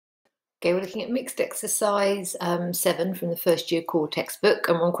Okay, we're looking at mixed exercise 7 from the first year core textbook.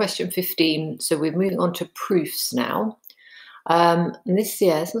 I'm on question 15, so we're moving on to proofs now. And this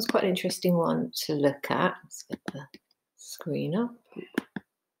one's quite an interesting one to look at. Let's get the screen up.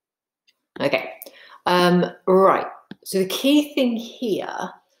 Okay, right. So the key thing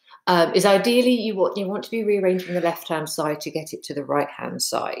here is ideally you want to be rearranging the left-hand side to get it to the right-hand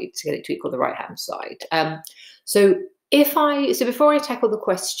side, to get it to equal the right-hand side. So before I tackle the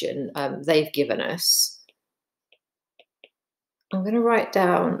question they've given us, I'm going to write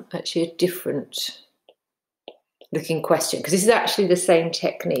down actually a different looking question, because this is actually the same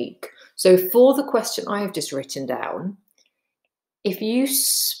technique. So for the question I have just written down, if you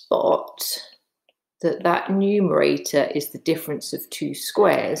spot that numerator is the difference of two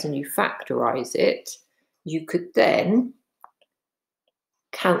squares and you factorize it, you could then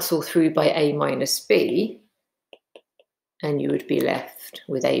cancel through by a minus b, and you would be left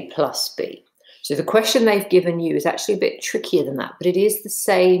with a plus b. So the question they've given you is actually a bit trickier than that, but it is the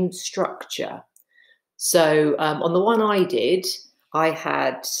same structure. So on the one I did, I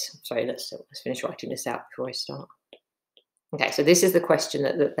had, sorry, let's finish writing this out before I start. Okay, so this is the question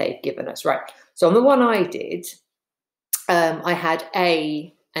that they've given us, right? So on the one I did, I had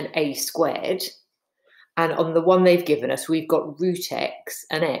a and a squared. And on the one they've given us, we've got root x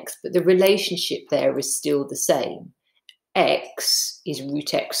and x, but the relationship there is still the same. X is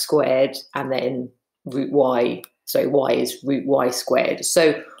root x squared, and then root y, so y is root y squared.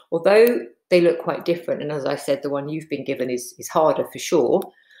 So although they look quite different, and as I said, the one you've been given is harder for sure,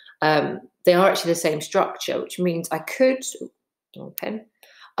 they are actually the same structure, which means I could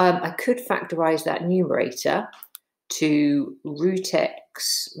factorize that numerator to root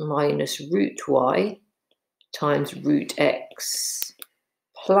x minus root y times root x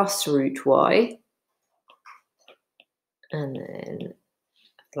plus root y. And then,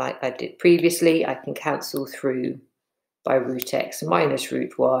 like I did previously, I can cancel through by root x minus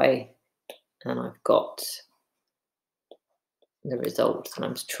root y, and I've got the result that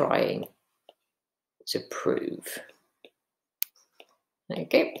I'm trying to prove.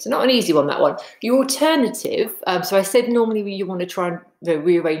 Okay, so not an easy one, that one. The alternative, so I said normally you want to try and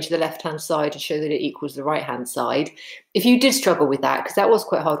rearrange the left-hand side to show that it equals the right-hand side. If you did struggle with that, because that was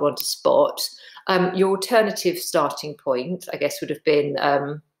quite a hard one to spot, your alternative starting point, I guess, would have been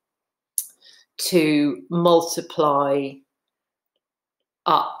to multiply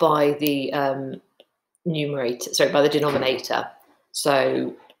up by the by the denominator.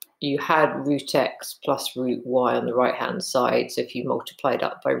 So you had root x plus root y on the right-hand side. So if you multiplied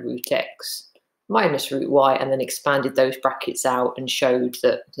up by root x minus root y and then expanded those brackets out and showed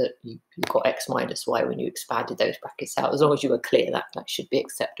that you got x minus y when you expanded those brackets out, as long as you were clear, that should be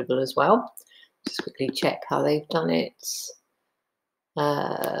acceptable as well. Just quickly check how they've done it.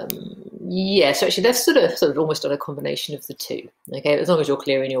 Yeah, so actually they've sort of almost done a combination of the two. Okay, as long as you're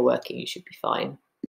clear and you're working, you should be fine.